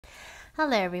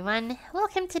Hello everyone,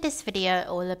 welcome to this video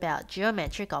all about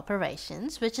geometric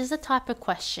operations, which is a type of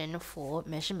question for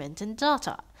measurement and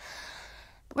data.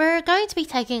 We're going to be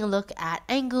taking a look at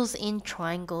angles in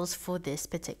triangles for this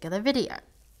particular video.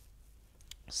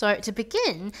 So to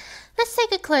begin, let's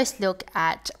take a close look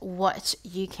at what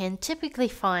you can typically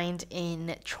find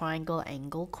in triangle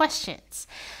angle questions.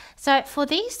 So for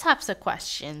these types of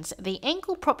questions, the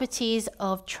angle properties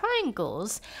of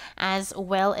triangles, as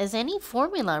well as any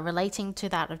formula relating to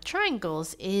that of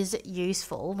triangles, is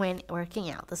useful when working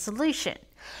out the solution.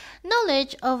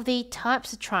 Knowledge of the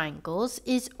types of triangles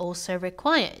is also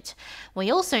required. We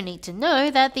also need to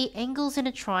know that the angles in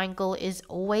a triangle is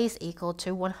always equal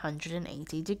to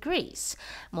 180 degrees.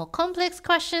 More complex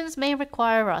questions may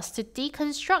require us to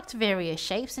deconstruct various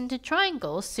shapes into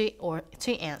triangles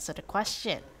to answer the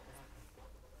question.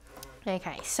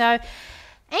 Okay, so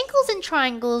angles in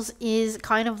triangles is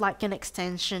kind of like an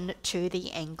extension to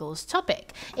the angles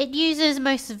topic. It uses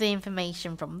most of the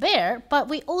information from there, but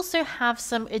we also have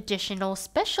some additional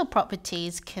special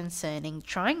properties concerning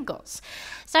triangles.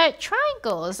 So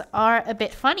triangles are a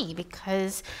bit funny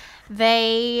because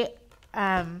they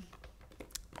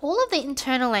all of the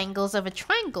internal angles of a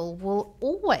triangle will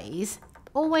always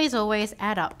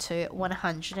add up to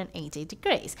 180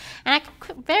 degrees. And I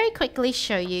can very quickly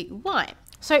show you why.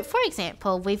 So for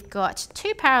example, we've got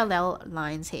two parallel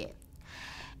lines here.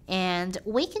 And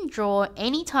we can draw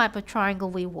any type of triangle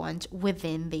we want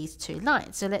within these two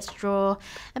lines. So let's draw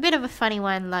a bit of a funny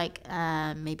one, like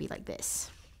maybe like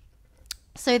this.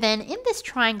 So then in this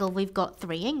triangle, we've got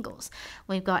three angles.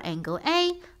 We've got angle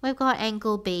A, we've got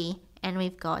angle B, and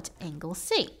we've got angle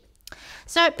C.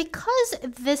 So because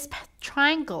this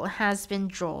triangle has been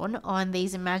drawn on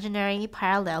these imaginary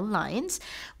parallel lines,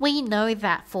 we know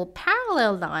that for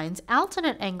parallel lines,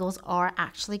 alternate angles are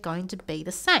actually going to be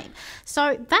the same.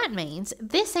 So that means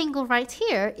this angle right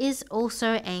here is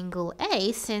also angle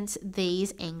A, since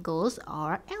these angles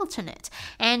are alternate.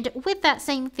 And with that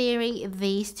same theory,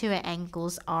 these two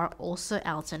angles are also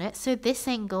alternate. So this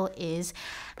angle is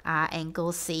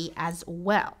angle C as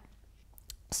well.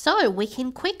 So we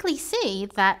can quickly see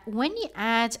that when you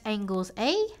add angles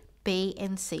A, B,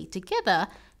 and C together,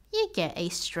 you get a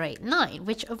straight line,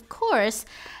 which of course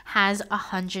has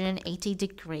 180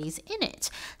 degrees in it.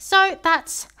 So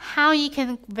that's how you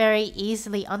can very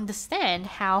easily understand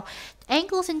how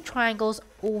angles in triangles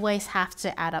always have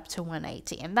to add up to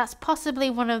 180. And that's possibly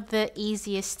one of the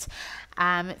easiest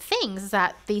things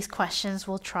that these questions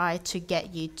will try to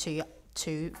get you to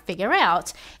figure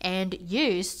out and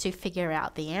use to figure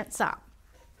out the answer.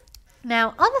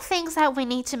 Now, other things that we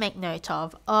need to make note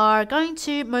of are going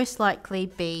to most likely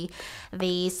be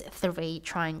these three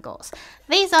triangles.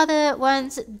 These other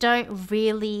ones don't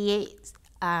really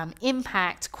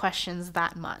impact questions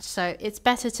that much, so it's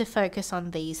better to focus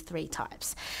on these three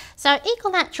types. So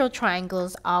equilateral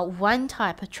triangles are one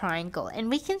type of triangle, and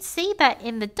we can see that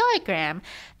in the diagram,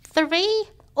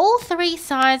 all three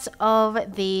sides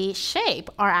of the shape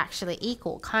are actually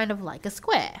equal, kind of like a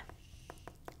square.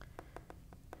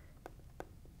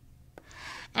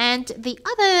 And the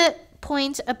other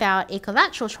point about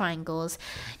equilateral triangles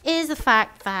is the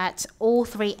fact that all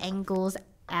three angles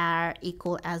are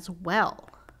equal as well.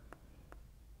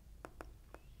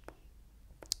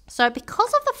 So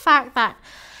because of the fact that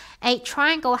a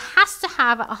triangle has to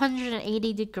have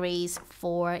 180 degrees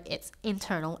for its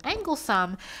internal angle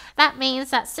sum, that means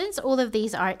that since all of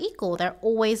these are equal, they're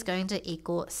always going to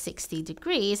equal 60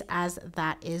 degrees, as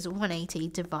that is 180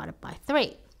 divided by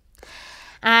 3.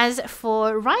 As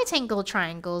for right angle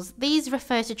triangles, these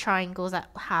refer to triangles that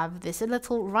have this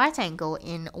little right angle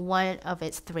in one of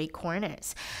its three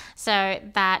corners. So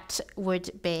that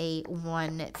would be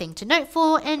one thing to note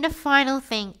for. And the final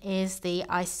thing is the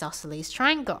isosceles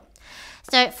triangle.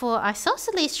 So for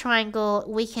isosceles triangle,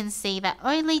 we can see that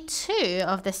only two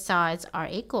of the sides are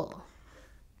equal.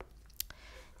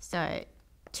 So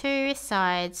two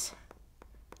sides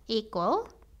equal,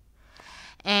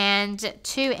 and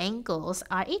two angles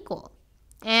are equal.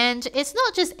 And it's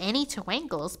not just any two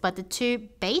angles, but the two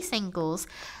base angles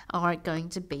are going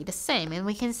to be the same. And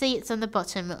we can see it's on the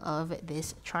bottom of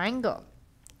this triangle.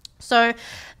 So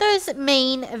those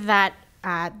mean that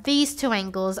these two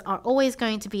angles are always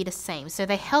going to be the same. So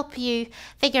they help you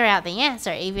figure out the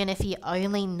answer, even if you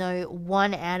only know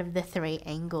one out of the three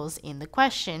angles in the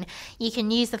question. You can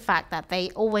use the fact that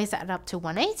they always add up to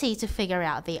 180 to figure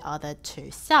out the other two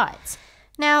sides.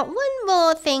 Now, one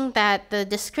more thing that the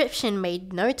description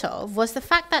made note of was the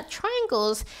fact that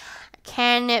triangles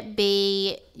can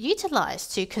be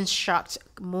utilized to construct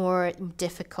more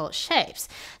difficult shapes.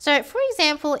 So, for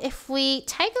example, if we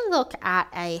take a look at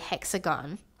a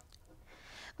hexagon,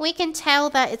 we can tell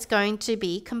that it's going to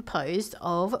be composed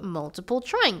of multiple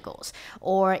triangles,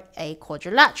 or a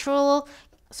quadrilateral.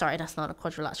 Sorry, that's not a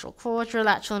quadrilateral.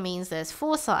 Quadrilateral means there's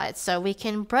 4 sides, so we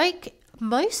can break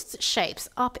most shapes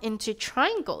up into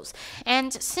triangles.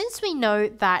 And since we know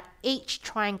that each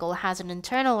triangle has an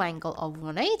internal angle of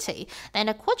 180, then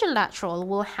a quadrilateral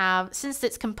will have, since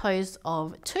it's composed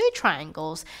of 2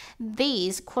 triangles,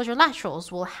 these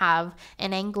quadrilaterals will have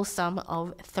an angle sum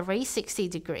of 360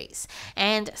 degrees.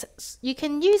 And you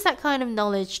can use that kind of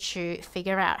knowledge to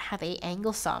figure out how the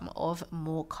angle sum of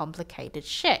more complicated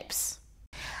shapes.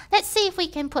 Let's see if we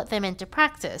can put them into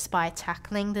practice by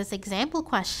tackling this example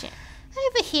question.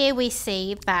 Over here we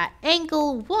see that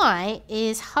angle y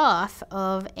is half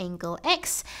of angle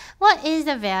x. What is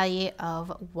the value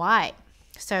of y?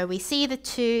 So we see the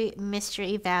 2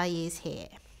 mystery values here.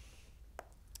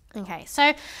 Okay,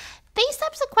 so these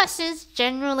types of questions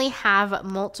generally have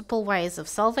multiple ways of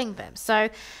solving them. So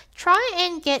try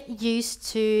and get used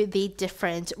to the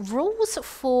different rules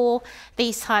for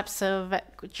these types of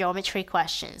geometry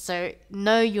questions. So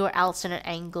know your alternate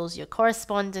angles, your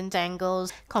correspondent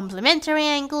angles, complementary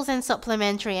angles, and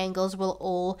supplementary angles will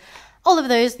all of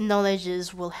those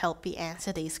knowledges will help you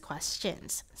answer these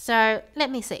questions. So let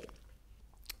me see.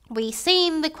 We see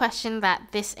in the question that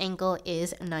this angle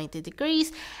is 90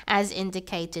 degrees as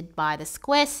indicated by the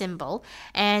square symbol,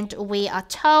 and we are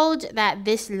told that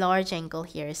this large angle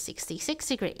here is 66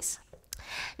 degrees.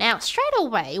 Now straight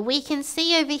away we can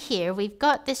see over here we've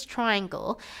got this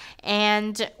triangle,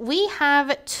 and we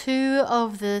have 2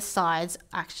 of the sides,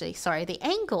 the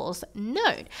angles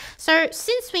known. So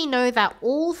since we know that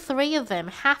all 3 of them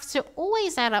have to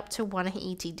always add up to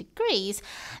 180 degrees,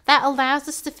 that allows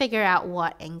us to figure out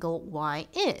what angle y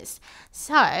is.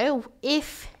 So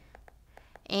if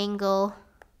angle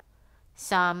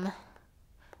sum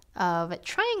of a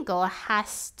triangle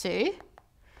has to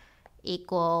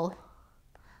equal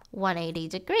 180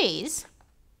 degrees,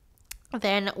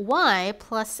 then y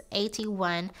plus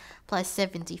 81 plus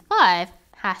 75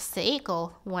 has to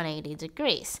equal 180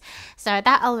 degrees. So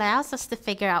that allows us to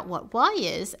figure out what y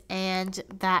is, and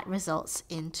that results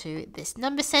into this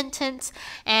number sentence,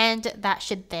 and that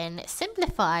should then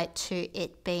simplify to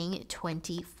it being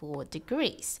 24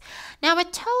 degrees. Now we're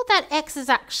told that x is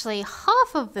actually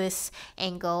half of this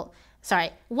angle,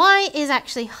 y is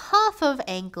actually half of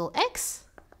angle x.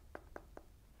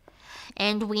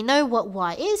 And we know what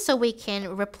y is, so we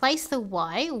can replace the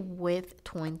y with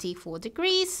 24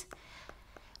 degrees.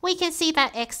 We can see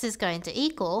that x is going to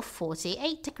equal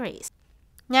 48 degrees.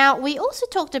 Now, we also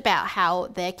talked about how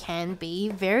there can be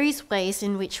various ways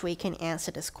in which we can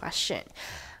answer this question.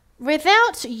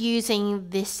 Without using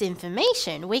this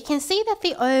information, we can see that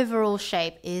the overall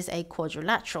shape is a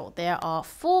quadrilateral. There are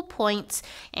 4 points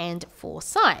and 4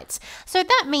 sides. So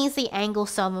that means the angle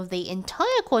sum of the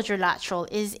entire quadrilateral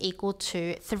is equal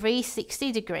to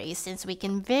 360 degrees, since we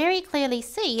can very clearly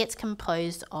see it's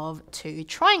composed of 2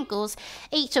 triangles,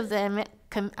 each of them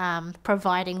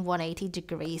providing 180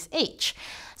 degrees each.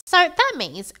 So that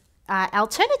means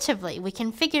alternatively, we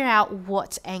can figure out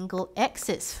what angle x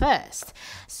is first.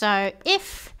 So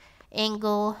if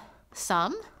angle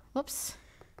sum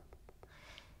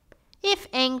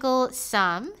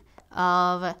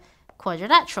of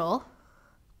quadrilateral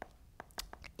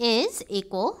is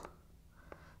equal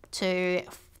to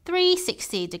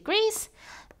 360 degrees,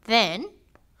 then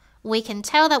we can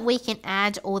tell that we can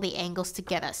add all the angles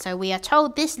together. So we are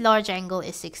told this large angle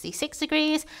is 66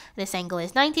 degrees, this angle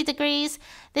is 90 degrees,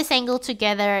 this angle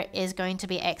together is going to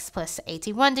be x plus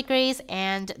 81 degrees,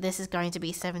 and this is going to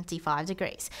be 75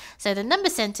 degrees. So the number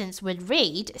sentence would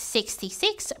read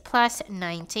 66 plus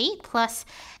 90 plus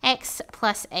x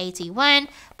plus 81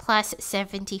 plus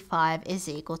 75 is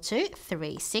equal to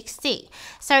 360.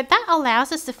 So that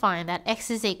allows us to find that x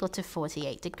is equal to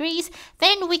 48 degrees.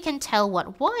 Then we can tell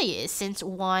what y is, since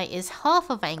y is half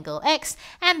of angle x,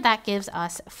 and that gives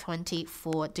us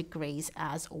 24 degrees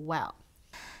as well.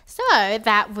 So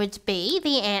that would be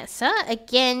the answer,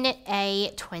 again,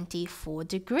 a 24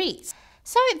 degrees.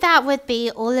 So that would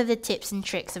be all of the tips and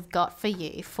tricks I've got for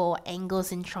you for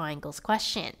angles and triangles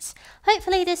questions.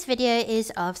 Hopefully this video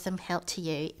is of some help to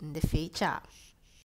you in the future.